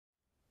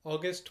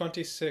August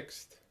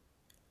 26th.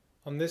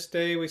 On this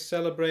day we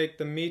celebrate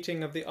the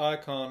meeting of the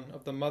icon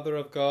of the Mother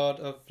of God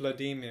of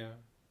Vladimir.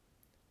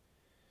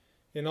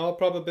 In all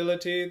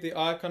probability, the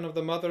icon of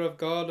the Mother of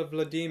God of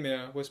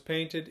Vladimir was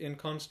painted in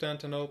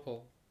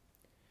Constantinople.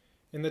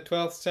 In the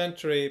 12th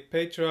century,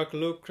 Patriarch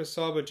Luke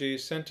Chrysobogy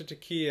sent it to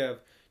Kiev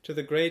to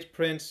the great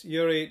prince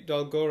Yuri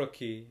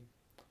Dolgoruki.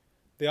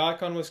 The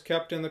icon was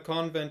kept in the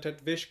convent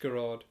at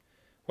Vyshgorod,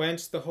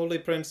 whence the holy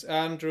Prince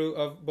Andrew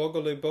of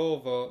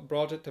Bogolyubovo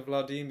brought it to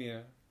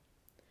Vladimir.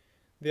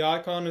 The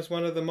icon is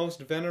one of the most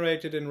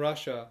venerated in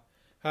Russia,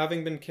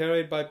 having been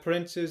carried by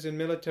princes in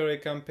military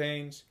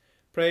campaigns,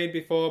 prayed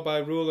before by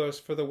rulers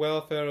for the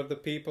welfare of the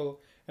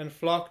people, and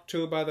flocked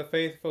to by the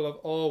faithful of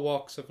all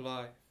walks of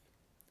life.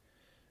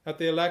 At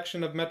the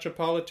election of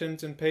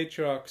metropolitans and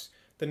patriarchs,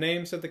 the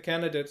names of the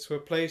candidates were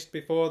placed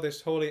before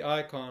this holy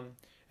icon,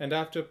 and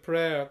after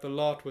prayer the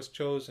lot was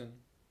chosen.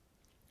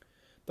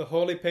 The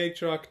holy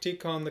patriarch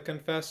Tikhon the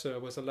Confessor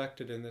was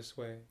elected in this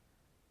way.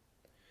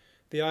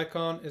 The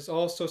icon is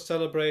also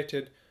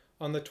celebrated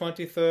on the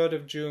 23rd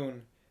of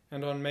June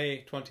and on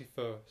May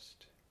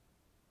 21st.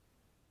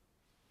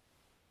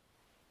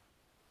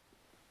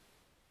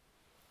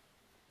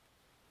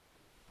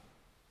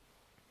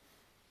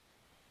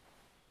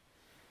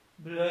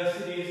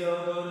 Blessed is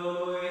our God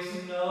always,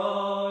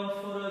 now and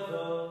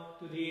forever,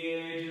 to the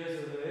ages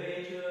of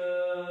ages.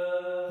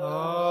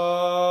 Amen.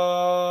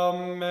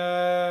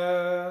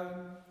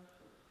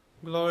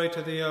 Glory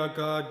to thee, our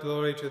God,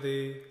 glory to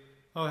thee.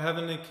 O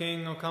heavenly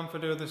King, O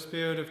Comforter of the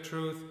Spirit of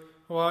truth,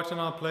 who art in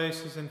all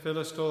places and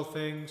fillest all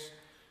things,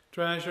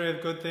 treasury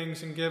of good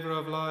things and giver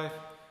of life,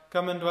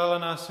 come and dwell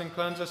in us and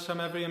cleanse us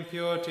from every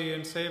impurity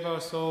and save our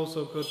souls,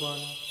 O good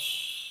one.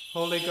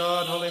 Holy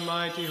God, holy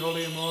mighty,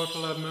 holy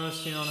immortal, have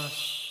mercy on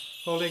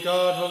us. Holy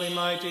God, holy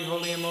mighty,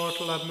 holy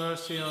immortal, have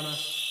mercy on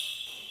us.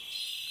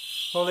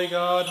 Holy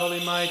God,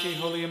 holy mighty,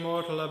 holy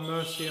immortal, have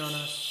mercy on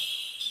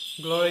us.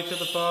 Glory to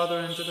the Father,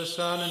 and to the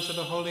Son, and to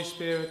the Holy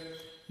Spirit,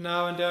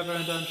 now and ever,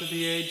 and unto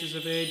the ages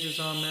of ages.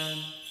 Amen.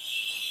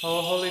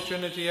 O Holy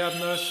Trinity, have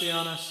mercy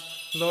on us.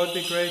 Lord,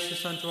 be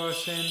gracious unto our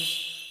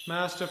sins.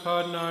 Master,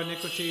 pardon our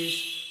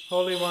iniquities.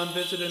 Holy One,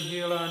 visit and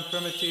heal our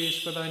infirmities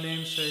for thy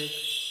name's sake.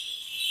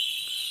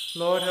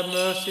 Lord, have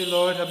mercy,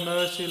 Lord, have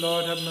mercy,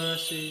 Lord, have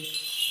mercy.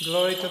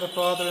 Glory to the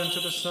Father, and to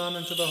the Son,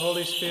 and to the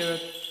Holy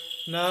Spirit,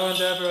 now and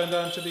ever, and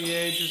unto the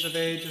ages of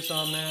ages.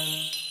 Amen.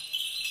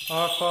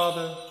 Our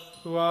Father,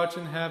 who art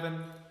in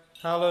heaven,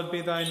 hallowed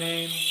be thy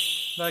name.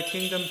 Thy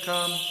kingdom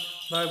come,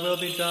 thy will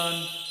be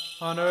done,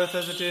 on earth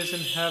as it is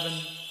in heaven.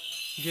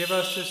 Give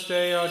us this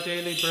day our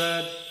daily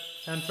bread,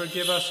 and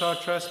forgive us our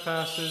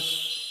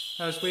trespasses,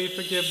 as we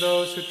forgive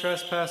those who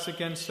trespass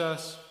against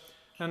us.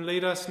 And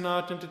lead us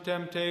not into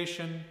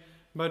temptation,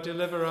 but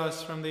deliver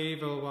us from the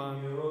evil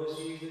one. Yours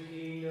is the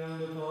kingdom,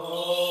 the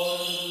power,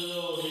 and the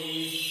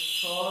glory,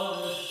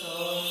 Father,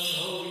 Son, and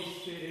Holy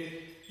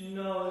Spirit,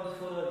 now and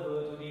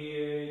forever, to the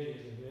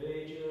ages of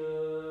ages.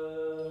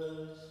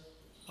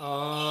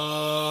 Amen.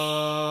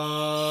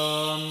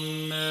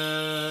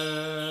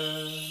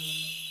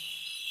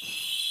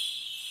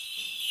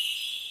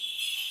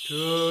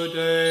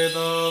 Today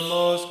the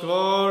most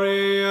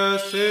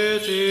glorious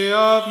city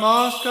of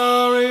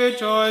Moscow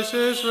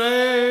rejoices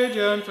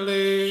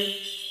radiantly,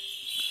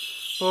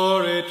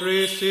 for it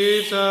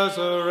receives as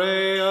a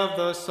ray of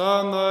the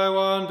sun thy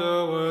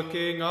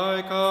wonder-working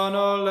icon,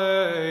 O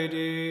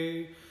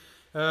Lady.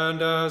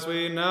 And as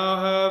we now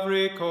have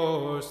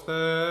recourse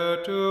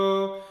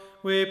thereto,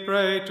 we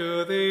pray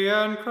to thee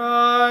and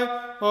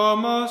cry, O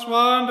most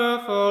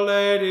wonderful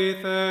Lady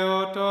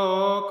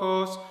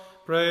Theotokos,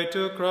 pray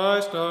to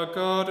Christ our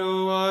God,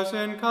 who was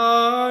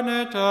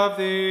incarnate of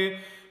thee,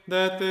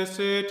 that this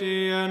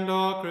city and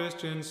all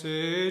Christian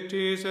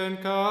cities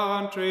and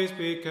countries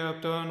be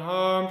kept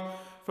unharmed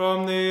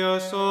from the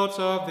assaults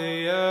of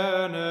the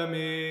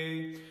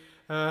enemy,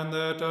 and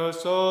that our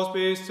souls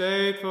be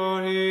saved,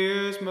 for he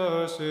is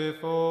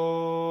merciful.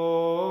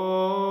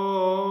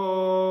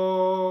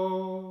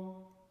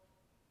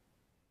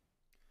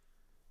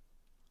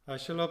 I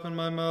shall open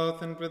my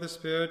mouth, and with the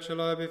Spirit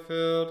shall I be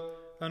filled,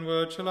 and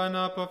word shall I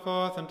not pour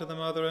forth unto the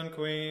Mother and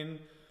Queen.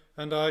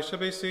 And I shall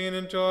be seen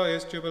in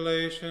joyous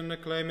jubilation,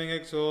 acclaiming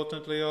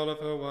exultantly all of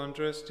her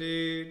wondrous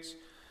deeds.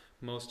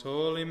 Most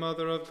Holy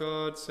Mother of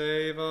God,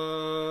 save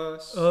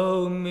us.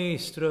 O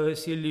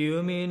Mistress,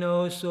 illumine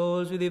our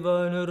souls with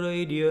divine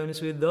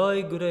radiance, with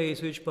thy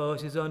grace which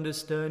passes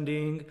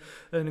understanding,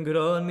 and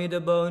grant me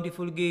the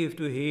bountiful gift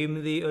to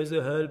hymn thee as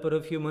the helper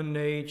of human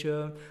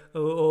nature.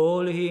 O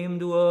all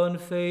hymned one,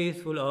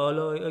 faithful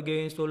ally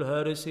against all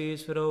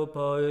heresies for our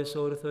pious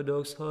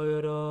Orthodox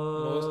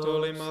hierarchs. Most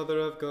Holy Mother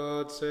of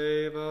God,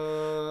 save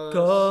us.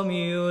 Come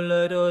you,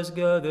 let us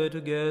gather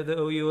together,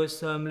 O you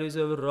assemblies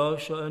of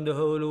Russia and the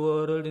whole world,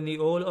 world in the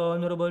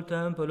all-honorable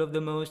temple of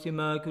the most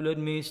immaculate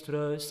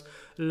mistress,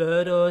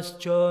 let us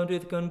chant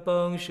with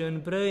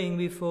compunction, praying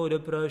before the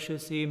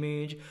precious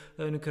image,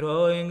 and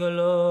crying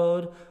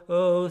aloud,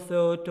 O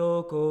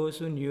Theotokos,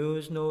 who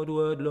knew not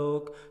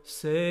wedlock,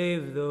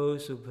 save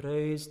those who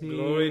praise thee.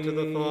 Glory to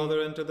the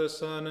Father, and to the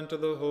Son, and to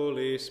the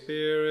Holy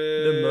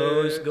Spirit. The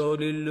most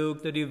godly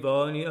Luke, the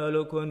divinely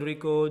eloquent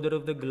recorder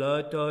of the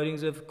glad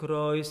tidings of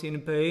Christ,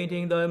 in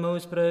painting thy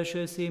most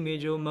precious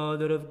image, O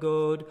Mother of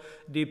God,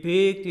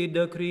 depicted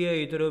the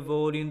Creator of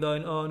all in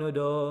thine honored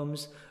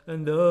arms,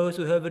 and those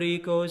who have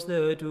recourse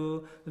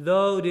thereto,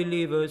 thou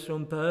deliverest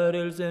from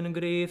perils and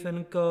grief,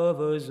 and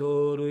covers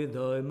all with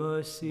thy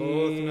mercy.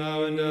 Both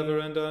now and ever,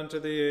 and unto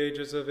the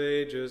ages of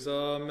ages.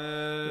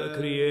 Amen. The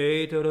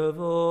Creator of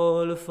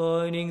all,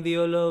 finding thee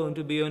alone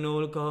to be an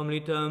all-comely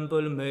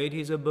temple, made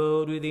his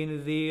abode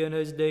within thee, and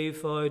has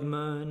deified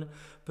man.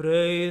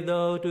 Pray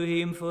thou to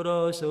him for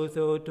us, O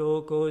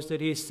Theotokos, that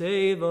he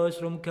save us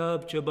from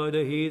capture by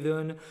the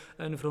heathen,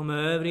 and from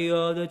every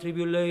other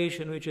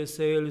tribulation which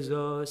assails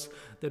us,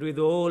 that with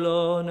all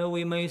honor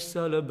we may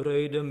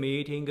celebrate the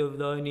meeting of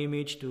thine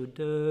image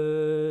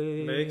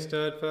today. Make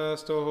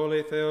steadfast, O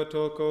holy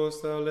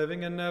Theotokos, thou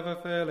living and never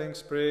failing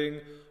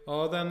spring,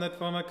 all them that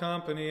form a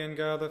company and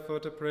gather for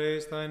to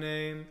praise thy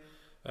name,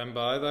 and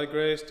by thy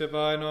grace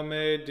divine, O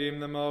Maid,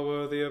 deem them all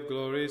worthy of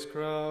glory's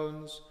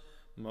crowns.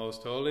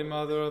 Most Holy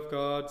Mother of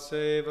God,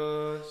 save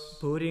us.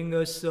 Putting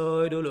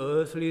aside all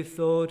earthly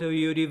thought, O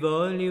you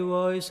divinely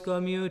wise,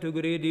 come you to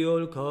greet the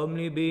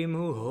all-comely beam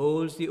who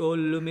holds the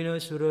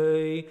all-luminous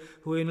ray,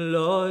 who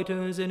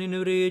enlightens and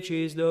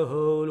enriches the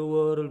whole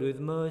world with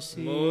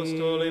mercy. Most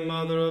Holy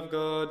Mother of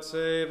God,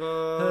 save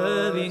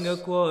us. Having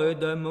acquired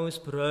thy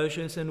most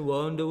precious and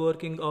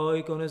wonder-working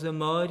icon as a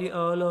mighty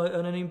ally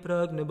and an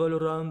impregnable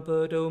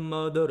rampart, O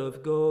Mother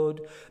of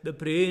God, the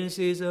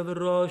princes of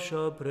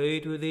Russia pray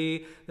to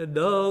thee that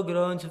thou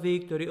grants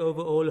victory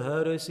over all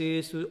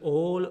heresies to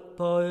all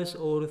pious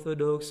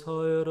Orthodox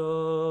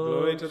hierarchs.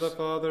 Glory to the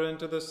Father, and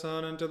to the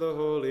Son, and to the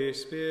Holy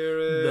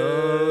Spirit.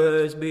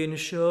 Thou hast been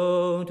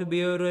shown to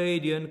be a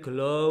radiant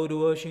cloud,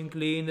 washing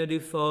clean the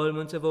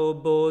defilements of our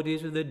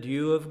bodies with the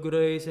dew of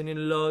grace, and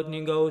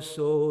enlightening our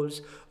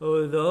souls,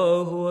 O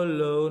thou who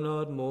alone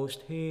art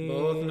most high.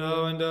 Both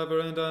now and ever,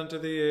 and unto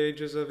the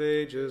ages of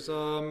ages.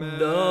 Amen.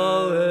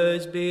 Thou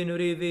hast been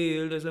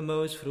revealed as a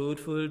most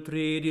fruitful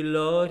tree,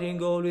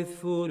 delighting all with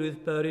food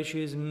which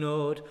perishes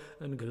not,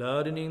 and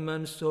gladdening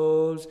men's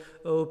souls.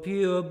 O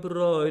pure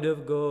bride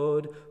of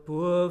God,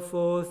 pour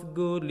forth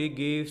goodly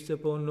gifts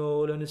upon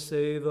all, and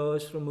save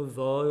us from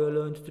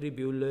violent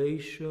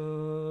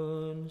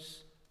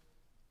tribulations.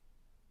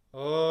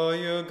 O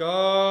you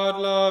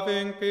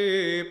God-loving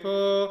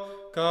people,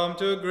 come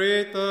to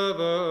greet the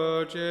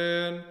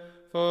Virgin.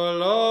 For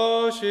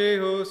lo, she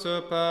who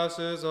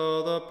surpasses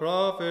all the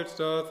prophets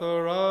doth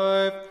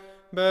arrive,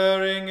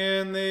 bearing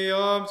in the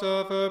arms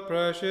of her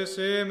precious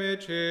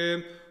image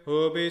him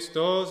who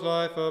bestows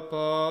life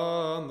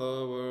upon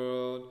the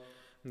world,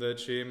 that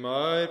she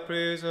might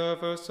preserve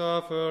her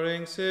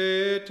suffering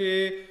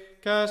city,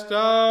 cast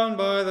down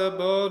by the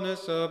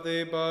boldness of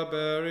the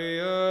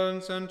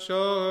barbarians, and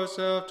show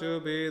herself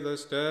to be the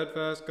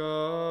steadfast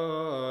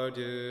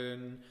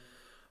guardian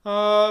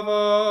of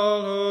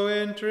all who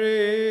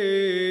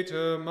entreat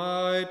her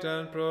might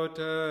and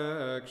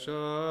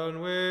protection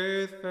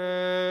with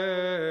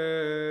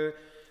faith.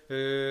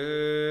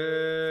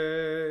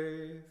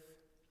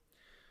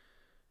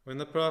 When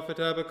the prophet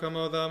Habakkuk,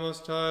 O thou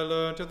most high,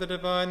 learned of the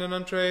divine and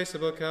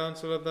untraceable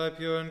counsel of thy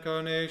pure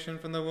incarnation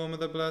from the womb of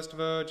the blessed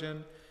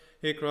Virgin,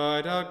 he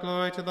cried out,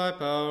 Glory to thy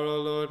power,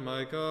 O Lord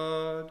my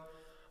God.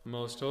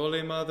 Most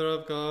Holy Mother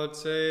of God,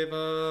 save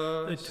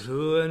us. The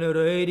true and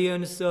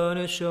radiant sun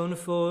has shone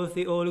forth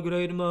the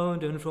all-great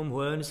mountain, from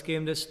whence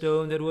came the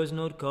stone that was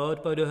not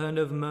cut by the hand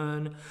of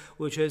man,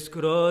 which has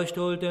crushed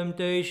all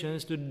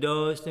temptations to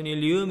dust and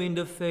illumined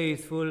the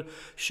faithful,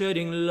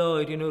 shedding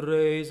light in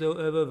rays, O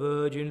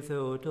ever-Virgin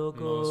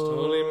Theotokos. Most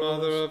Holy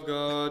Mother of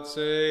God,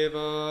 save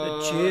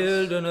us. The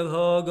children of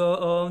Hagar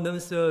armed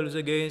themselves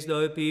against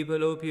thy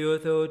people, O pure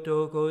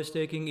Theotokos,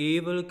 taking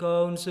evil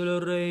counsel,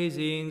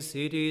 raising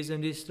cities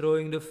and destroying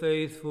the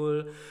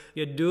faithful.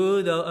 Yet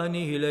do thou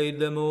annihilate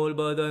them all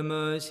by thy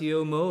mercy,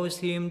 O most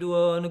hymned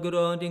one,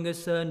 granting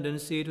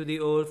ascendancy to the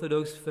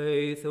Orthodox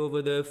faith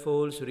over their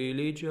false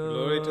religion.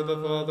 Glory to the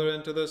Father,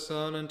 and to the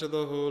Son, and to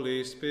the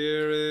Holy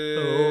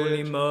Spirit.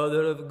 Holy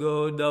Mother of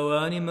God, thou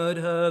animate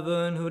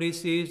heaven, who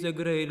receives the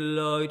great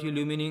light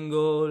illumining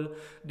all,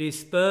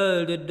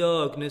 dispel the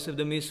darkness of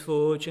the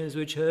misfortunes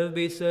which have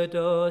beset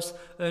us,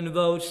 and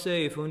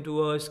vouchsafe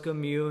unto us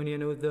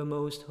communion with the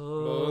Most High.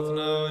 Both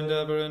now and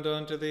ever, and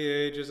unto unto the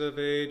ages of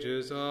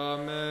ages.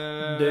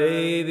 Amen.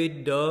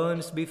 David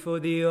danced before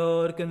the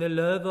ark, and the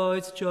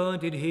Levites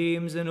chanted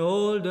hymns, and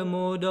all the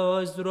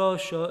Modas,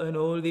 Russia, and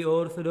all the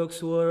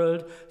Orthodox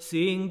world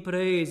sing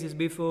praises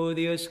before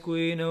thee, as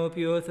Queen, O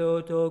pure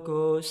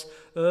Theotokos,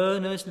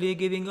 earnestly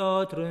giving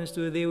utterance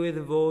to thee with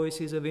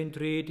voices of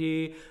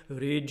entreaty.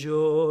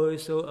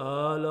 Rejoice, O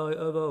ally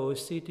of our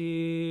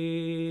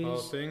cities. All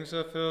things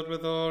are filled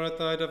with awe at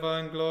thy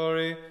divine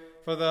glory.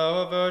 For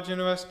thou, a virgin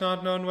who hast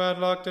not known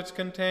wedlock, didst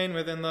contain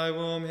within thy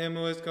womb him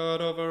who is God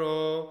over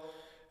all,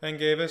 and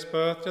gavest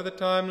birth to the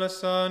timeless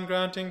Son,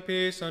 granting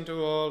peace unto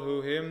all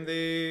who hymn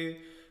thee.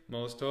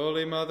 Most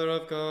holy Mother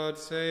of God,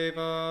 save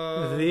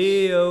us.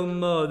 Thee, O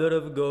Mother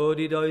of God,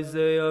 did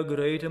Isaiah,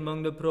 great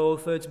among the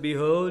prophets,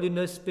 behold in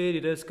the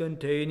Spirit as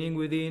containing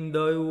within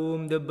thy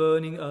womb the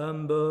burning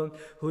amber,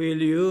 who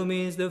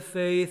illumines the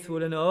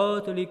faithful and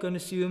utterly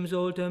consumes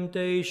all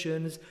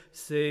temptations,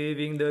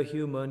 saving the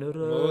human race.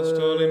 Most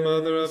holy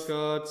Mother of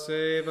God,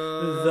 save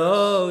us.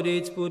 Thou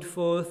didst put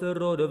forth the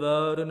rod of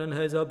Aaron, and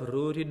hast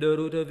uprooted the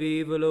root of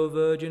evil, O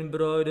Virgin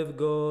Bride of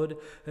God,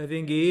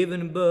 having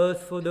given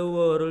birth for the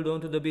world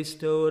unto the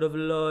bestower of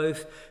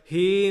life.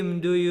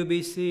 Him do you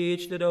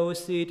beseech, that our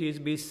cities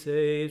be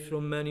saved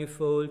from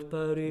manifold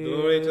perils.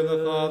 Glory to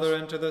the Father,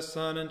 and to the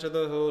Son, and to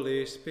the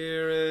Holy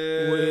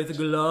Spirit. With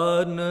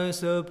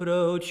gladness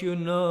approach you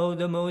now,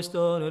 the most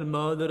honored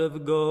Mother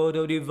of God,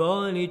 O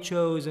divinely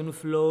chosen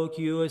flock,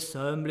 you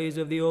assemblies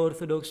of the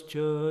Orthodox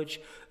Church,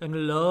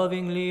 and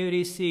lovingly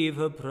receive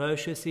her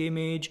precious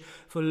image.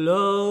 For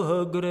lo,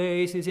 her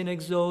grace is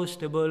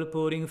inexhaustible,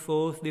 pouring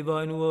forth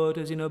divine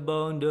waters in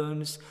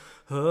abundance.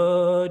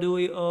 Her do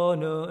we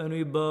honor, and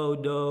we bow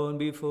down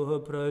before her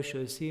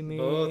precious image.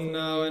 Both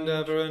now and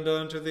ever, and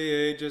unto the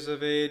ages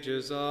of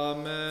ages.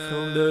 Amen.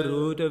 From the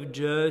root of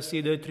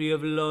Jesse the tree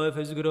of life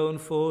has grown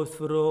forth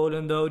for all,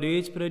 and thou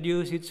didst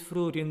produce its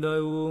fruit in thy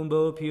womb,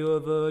 O pure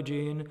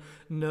Virgin,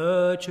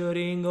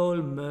 nurturing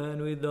all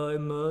men with thy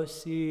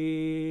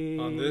mercy.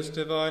 On this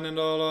divine and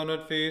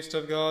all-honored feast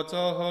of God's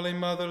all holy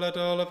Mother, let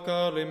all of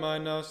godly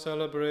mind now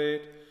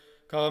celebrate.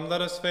 Come,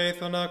 let us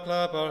faithful now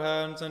clap our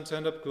hands, and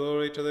send up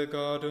glory to the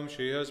God whom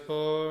she has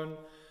borne.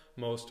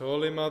 Most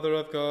holy Mother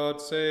of God,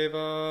 save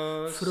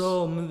us.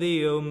 From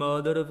thee, O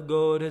Mother of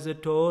God, has a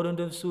torrent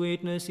of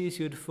sweetness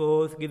issued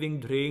forth, giving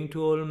drink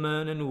to all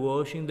men, and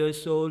washing their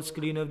souls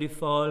clean of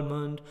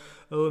defilement.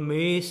 O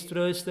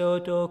Mistress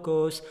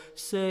Theotokos,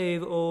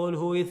 save all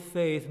who with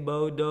faith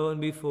bow down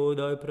before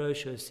thy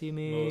precious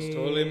image. Most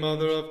holy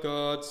Mother of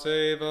God,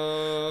 save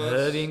us.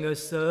 Having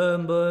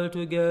assembled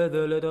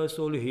together, let us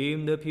all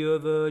hymn the pure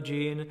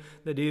Virgin,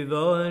 the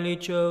divinely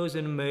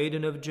chosen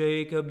Maiden of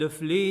Jacob, the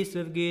fleece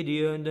of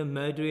Gideon, the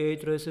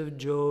mediatress of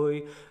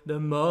joy, the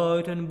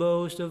might and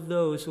boast of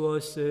those who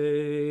are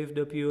saved,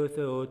 the pure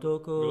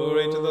Theotokos.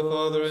 Glory to the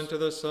Father, and to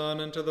the Son,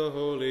 and to the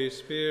Holy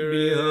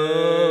Spirit.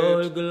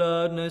 Behold,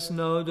 gladness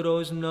now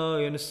draws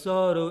nigh, and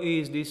sorrow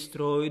is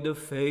destroyed. The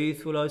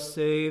faithful are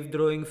saved,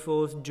 drawing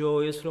forth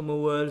joyous from a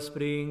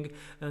wellspring,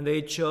 and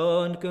they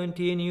chant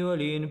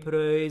continually in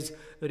praise.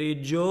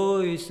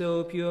 Rejoice,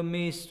 O pure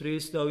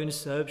Mistress, thou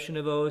inception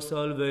of our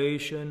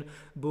salvation,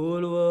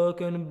 bulwark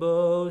and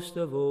boast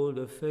of all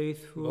the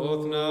faithful.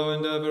 Both now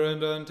and ever,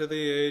 and unto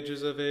the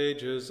ages of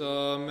ages.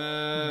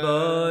 Amen.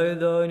 By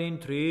thine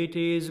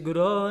entreaties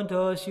grant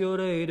us your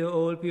aid,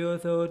 O pure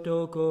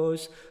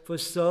Theotokos, for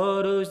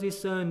sorrows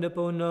descend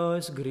upon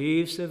us,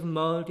 griefs have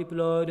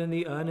multiplied, and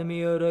the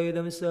enemy array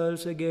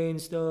themselves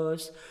against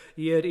us.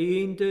 Yet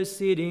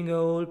interceding,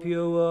 O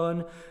pure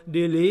one,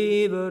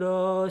 deliver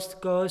us,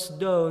 cast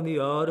down the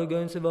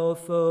arrogance of our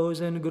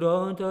foes, and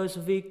grant us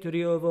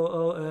victory over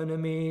our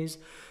enemies,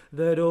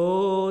 that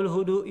all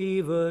who do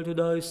evil to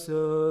thy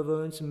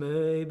servants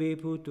may be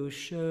put to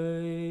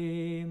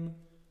shame.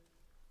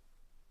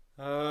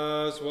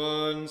 As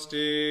once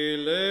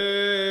delivered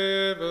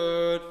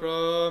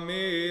from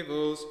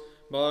evils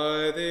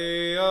by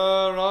the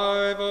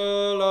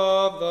arrival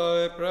of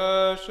thy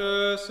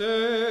precious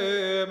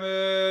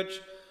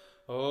image,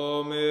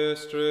 O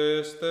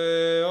Mistress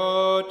Theotokos,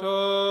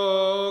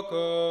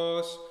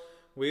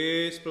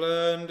 we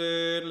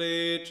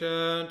splendidly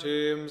chant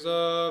hymns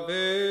of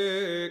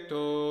victory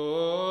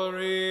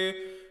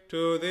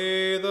to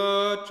thee,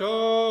 the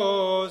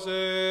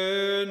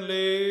chosen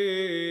leader,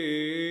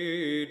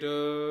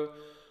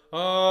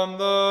 on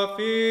the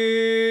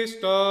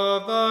feast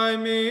of thy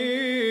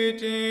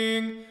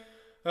meeting,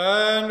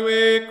 and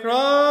we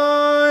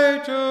cry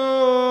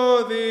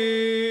to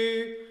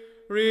thee,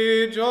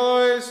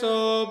 rejoice,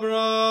 O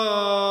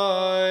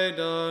bride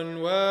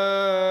unwedded.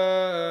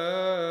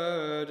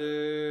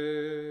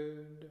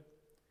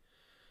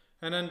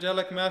 An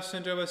angelic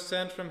messenger was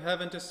sent from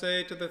heaven to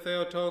say to the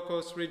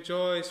Theotokos,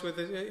 rejoice with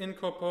his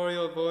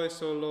incorporeal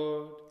voice, O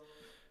Lord.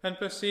 And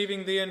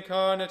perceiving thee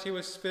incarnate, he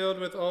was filled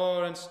with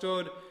awe, and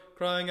stood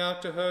crying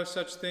out to her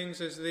such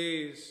things as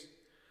these.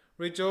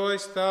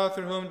 Rejoice, thou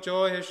through whom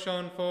joy has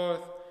shone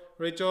forth.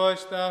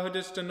 Rejoice, thou who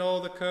didst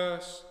annul the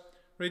curse.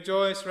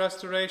 Rejoice,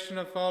 restoration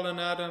of fallen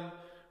Adam.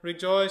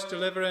 Rejoice,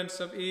 deliverance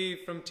of Eve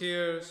from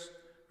tears.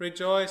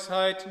 Rejoice,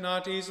 height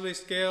not easily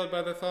scaled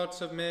by the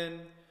thoughts of men.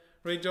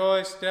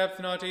 Rejoice,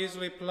 depth not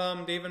easily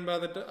plumbed even by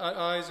the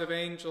eyes of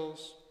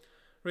angels.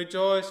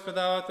 Rejoice, for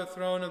thou art the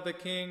throne of the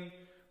King.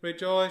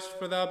 Rejoice,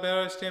 for thou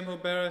bearest him who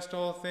bearest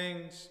all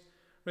things.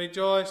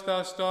 Rejoice,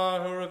 thou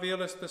star who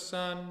revealest the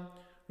sun.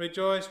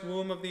 Rejoice,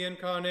 womb of the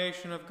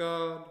incarnation of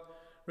God.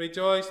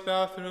 Rejoice,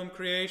 thou through whom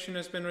creation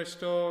has been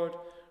restored.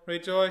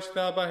 Rejoice,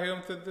 thou by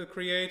whom the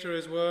Creator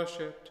is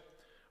worshipped.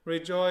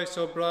 Rejoice,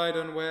 O bride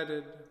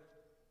unwedded.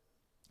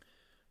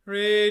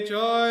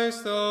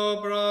 Rejoice, O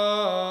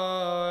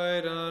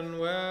bride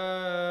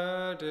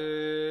unwedded.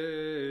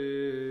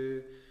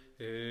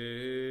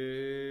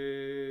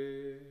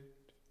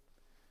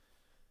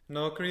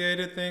 No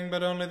created thing,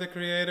 but only the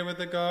Creator with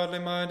the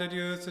godly-minded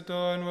youths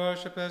adore and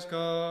worship as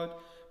God.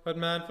 But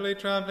manfully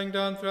trampling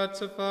down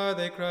threats of fire,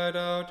 they cried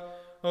out,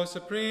 O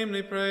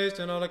supremely praised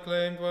and all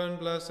acclaimed one,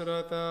 blessed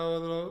art thou,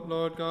 O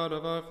Lord God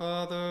of our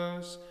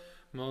fathers.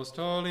 Most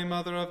holy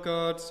Mother of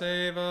God,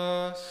 save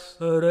us.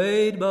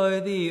 Arrayed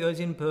by thee as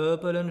in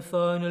purple and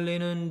fine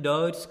linen,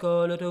 dyed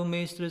scarlet, O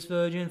Mistress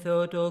Virgin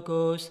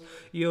Theotokos,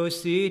 your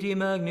city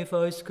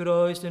magnifies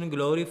Christ and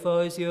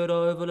glorifies the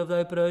arrival of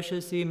thy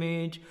precious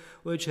image,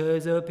 which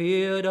has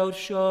appeared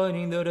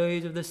outshining the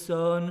rays of the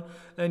sun,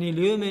 and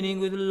illumining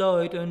with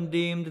light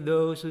undimmed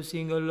those who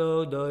sing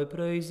aloud thy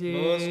praises.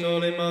 Most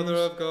holy Mother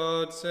of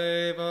God,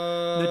 save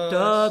us. The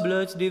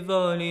tablets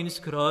divinely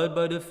inscribed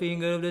by the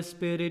finger of the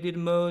Spirit did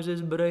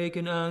Moses break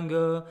in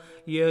anger,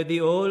 yet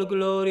the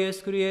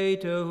all-glorious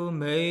Creator who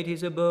made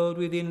his abode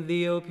within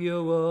thee, O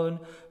pure one,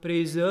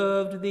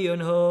 preserved thee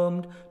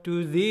unharmed.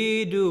 To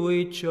thee do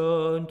we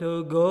chant,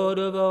 O God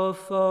of our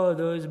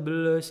fathers,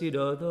 blessed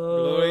art thou.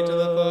 Glory to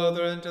the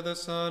Father, and to the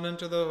Son, and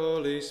to the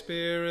Holy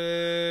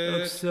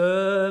Spirit.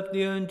 Accept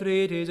the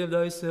entreaties of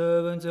thy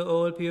servants, O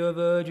all pure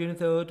Virgin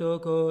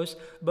Theotokos.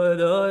 By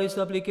thy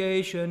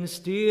supplication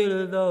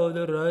still thou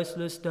the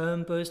restless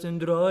tempest,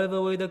 and drive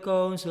away the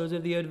counsels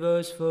of the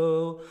adverse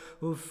foe,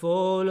 who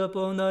fall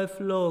upon thy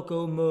flock,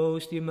 O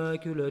most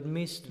immaculate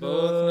Mistress.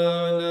 Both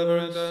now and ever,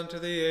 and unto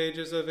the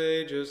ages of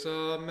ages.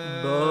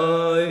 Amen.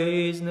 By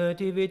his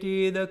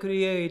nativity the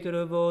Creator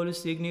of all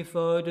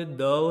signified that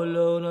thou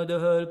alone art the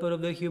helper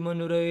of the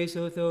human race,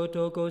 O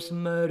Theotokos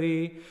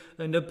Mary,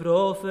 and the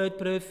prophet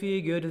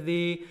prefigured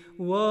thee,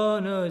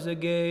 one as a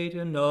gate,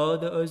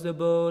 another as the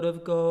bower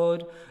of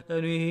God,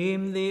 and we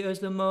hymn thee as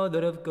the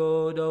Mother of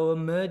God, our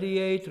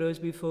mediatress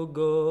before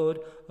God,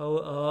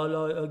 our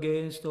ally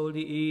against all the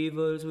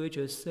evils which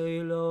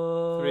assail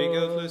us. 3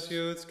 guiltless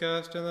youths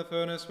cast in the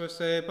furnace were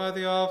saved by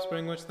the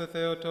offspring which the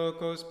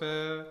Theotokos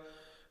bear.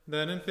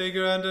 Then in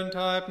figure and in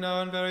type,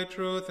 now in very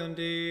truth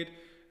indeed,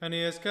 and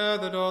he has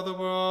gathered all the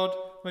world,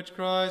 which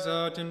cries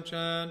out in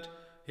chant,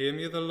 Hymn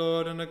ye the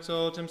Lord, and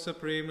exalt him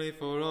supremely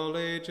for all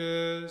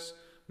ages.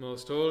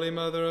 Most holy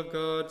Mother of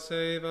God,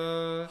 save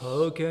us.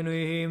 How can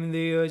we hymn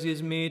thee as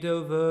is meet,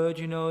 O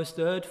Virgin, our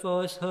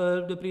steadfast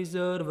help, the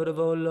preserver of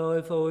our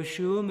life, our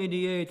sure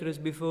mediatress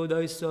before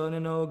thy Son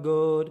and our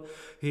God?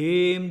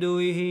 Him do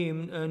we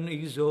hymn and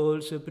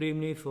exalt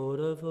supremely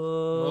forever.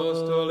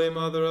 Most holy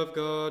Mother of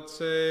God,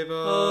 save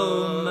us.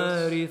 O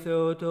Mary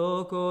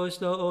Theotokos,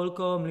 thou all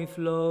comely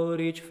flower,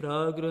 rich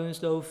fragrance,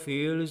 thou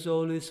fills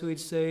all with sweet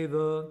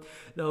savour.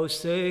 Thou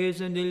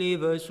saves and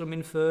delivers from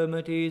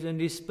infirmities and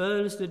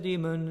dispels the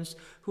demons.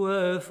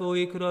 Wherefore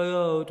we cry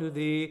out to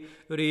thee,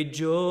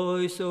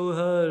 rejoice, O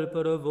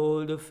helper of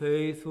all the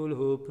faithful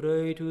who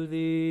pray to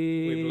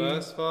thee. We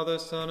bless Father,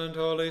 Son, and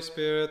Holy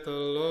Spirit, the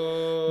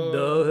Lord.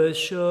 Thou hast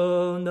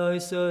shown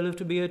thyself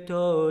to be a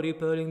tower,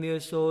 repelling the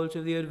assaults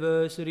of the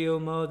adversary, O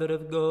Mother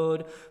of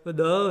God. For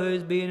thou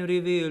hast been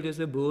revealed as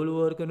a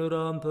bulwark and a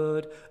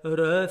rampart, a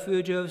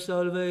refuge of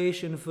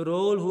salvation for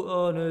all who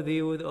honor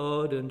thee with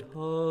ardent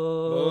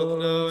hearts. Both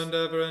now and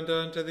ever, and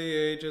unto the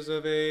ages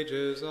of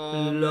ages.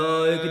 Amen.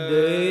 Like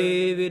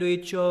David we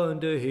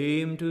chant a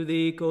hymn to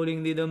thee,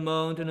 calling thee the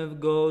mountain of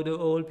God, O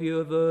all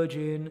pure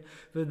Virgin.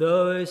 For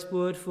thou hast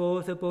poured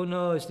forth upon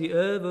us the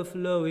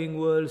ever-flowing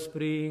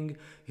wellspring.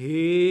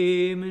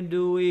 Him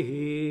do we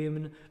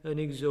hymn and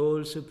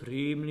exalt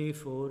supremely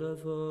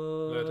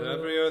forever. Let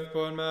every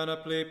earth-born man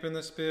upleap in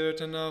the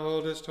Spirit, and now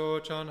hold his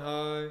torch on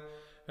high.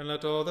 And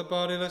let all the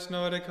bodiless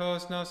Nordic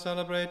host now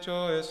celebrate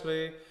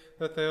joyously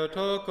the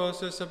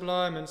Theotokos'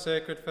 sublime and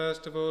sacred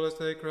festival, as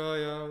they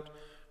cry out,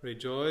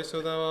 Rejoice,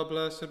 O thou our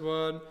blessed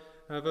one,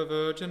 ever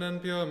virgin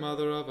and pure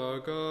Mother of our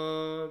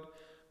God.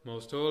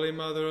 Most holy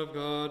Mother of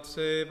God,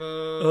 save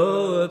us.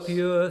 O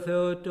pure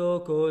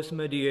Theotokos,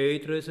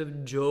 mediatress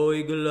of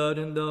joy,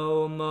 gladden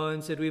thou our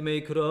minds, that we may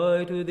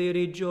cry to thee,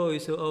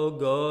 Rejoice, O our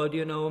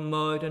guardian, our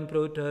might and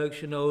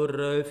protection, our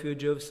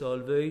refuge of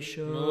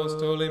salvation.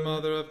 Most holy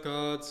Mother of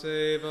God,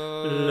 save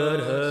us. Let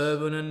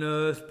heaven and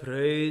earth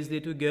praise thee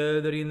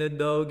together, in that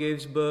thou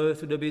gavest birth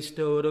to the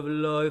bestower of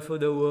life for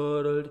the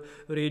world.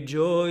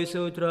 Rejoice,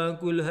 O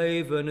tranquil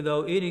haven,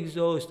 thou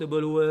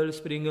inexhaustible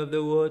wellspring of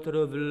the water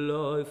of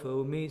life,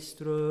 O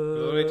mistress.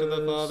 Glory to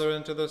the Father,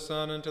 and to the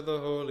Son, and to the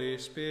Holy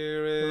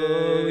Spirit.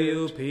 O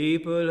you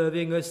people,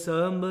 having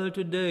assembled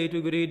today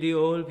to greet the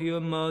all-pure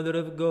Mother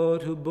of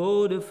God, who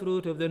bore the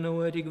fruit of the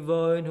noetic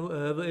vine,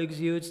 whoever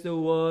exudes the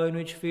wine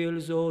which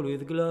fills all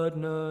with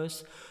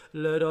gladness,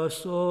 let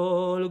us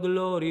all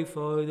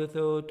glorify the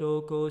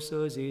Theotokos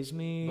as is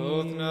meet.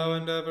 Both now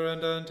and ever,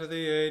 and unto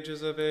the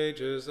ages of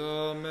ages.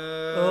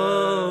 Amen.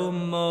 O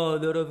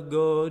Mother of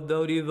God,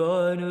 thou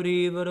divine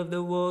river of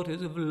the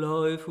waters of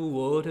life, who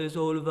waters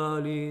all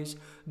valleys,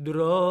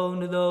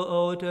 drown thou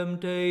our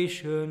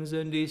temptations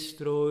and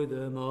destroy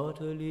them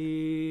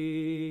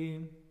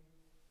utterly.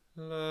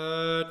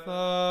 Let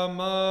the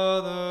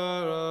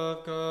Mother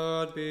of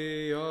God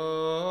be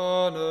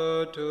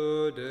honored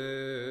today,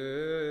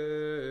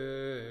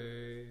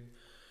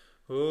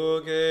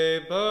 who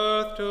gave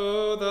birth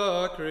to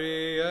the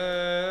Creator,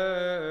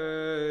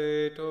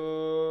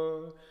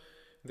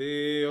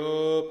 the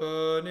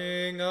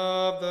opening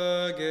of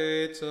the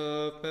gates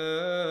of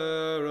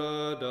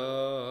paradise,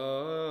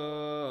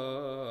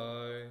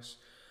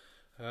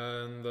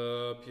 and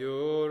the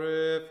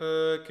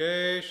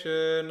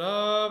purification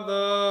of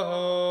the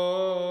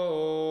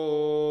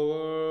whole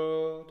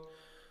world,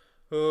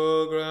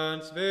 who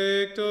grants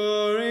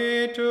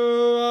victory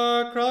to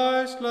a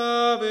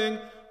Christ-loving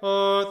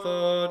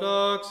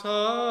Orthodox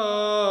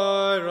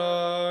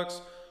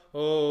hierarchs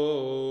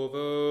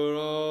over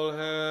all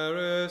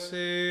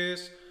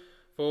heresies,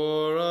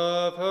 for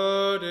of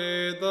her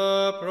did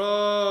the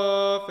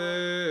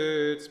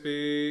prophets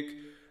speak,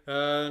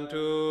 and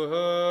to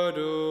her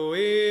do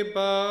we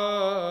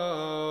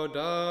bow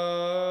down.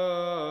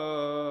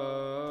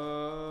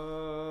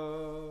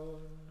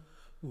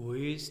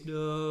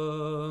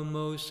 Wisdom,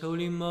 most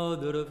holy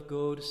Mother of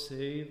God,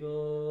 save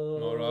us.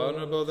 More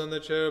honorable than the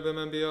cherubim,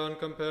 and beyond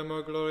compare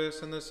more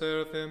glorious than the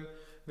seraphim,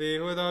 thee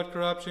who without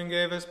corruption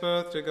gavest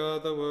birth to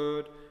God the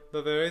Word,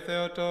 the very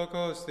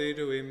Theotokos, thee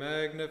do we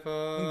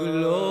magnify.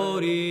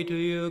 Glory to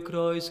you,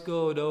 Christ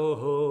God, our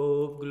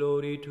hope.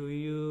 Glory to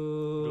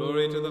you.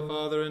 Glory to the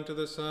Father, and to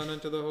the Son,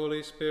 and to the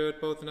Holy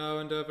Spirit, both now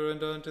and ever,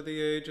 and unto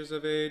the ages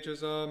of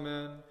ages.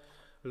 Amen.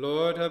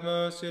 Lord have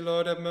mercy,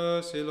 Lord have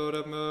mercy, Lord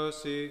have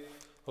mercy.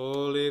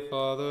 Holy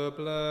Father,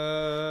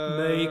 bless.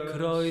 May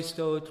Christ,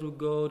 our true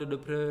God, at the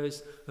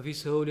prayers of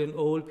his holy and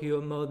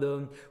all-pure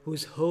Mother,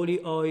 whose holy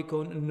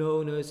icon,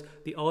 known as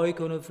the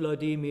icon of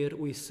Vladimir,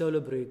 we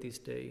celebrate this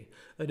day,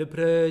 at the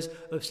prayers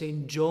of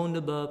Saint John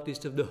the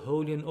Baptist, of the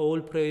holy and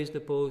all-praised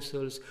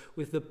apostles,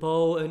 with the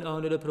power and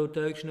under the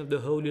protection of the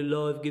holy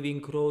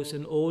life-giving cross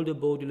and all the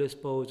bodiless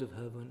powers of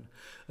heaven,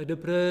 at the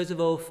prayers of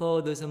our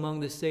fathers among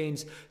the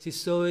saints,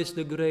 Sisois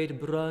the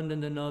great, Brandon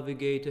the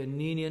navigator,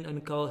 Ninian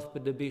and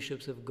Cuthbert the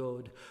bishops of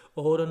God,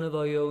 Oran of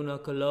Iona,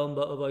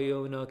 Columba of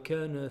Iona,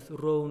 Kenneth,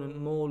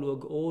 Ronan,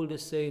 Molwag, all the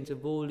saints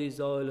of all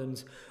these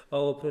islands,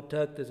 our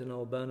protectors and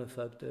our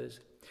benefactors,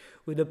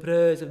 with the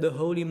prayers of the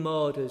holy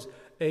martyrs,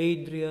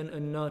 Adrian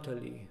and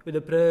Natalie, with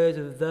the prayers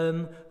of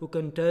them who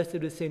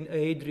contested with Saint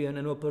Adrian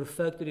and were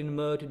perfected in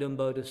martyrdom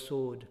by the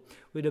sword,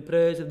 with the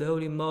prayers of the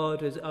holy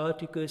martyrs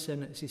Atticus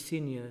and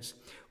Sicinius,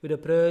 with the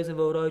prayers of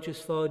our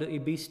righteous father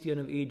Ebistian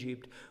of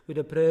Egypt, with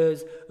the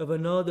prayers of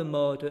another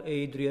martyr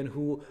Adrian,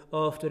 who,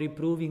 after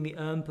reproving the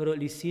emperor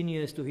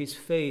Licinius to his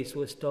face,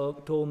 was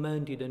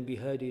tormented and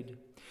beheaded,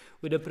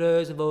 with the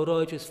prayers of our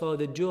righteous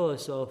father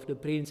Joseph, the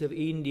prince of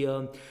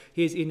India,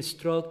 his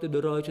instructor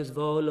the righteous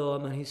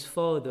Valaam, and his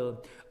father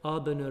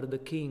Abner the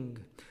king,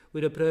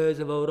 with the prayers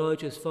of our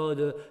righteous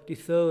father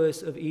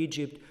Tithonus of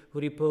Egypt, who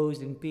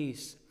reposed in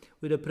peace,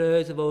 with the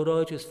prayers of our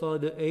righteous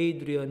father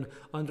Adrian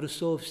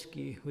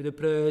Andrusovsky, with the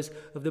prayers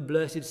of the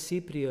blessed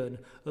Cyprian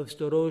of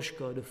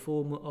Storoshka, the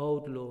former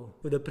outlaw,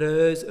 with the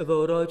prayers of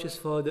our righteous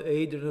father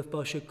Adrian of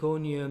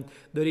Pashakonia,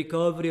 the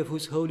recovery of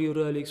whose holy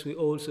relics we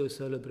also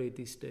celebrate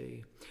this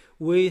day,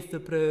 with the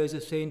prayers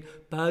of Saint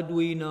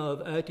Padwina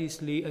of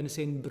Attisley and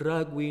Saint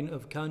Bragwin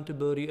of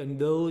Canterbury, and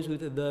those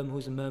with them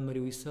whose memory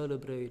we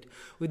celebrate,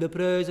 with the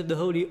prayers of the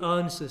holy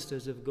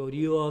ancestors of God,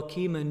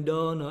 Joachim and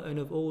Dana, and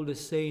of all the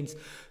saints.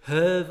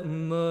 Have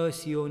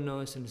mercy on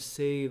us and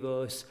save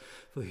us,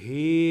 for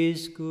he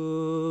is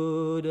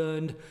good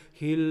and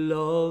he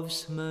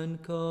loves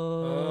mankind.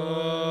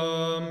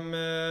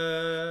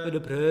 Amen. With the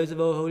prayers of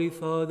our holy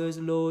fathers,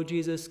 Lord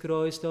Jesus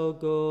Christ our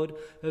God,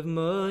 have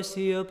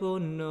mercy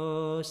upon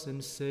us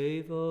and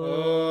save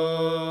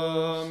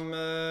us.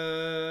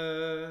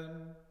 Amen.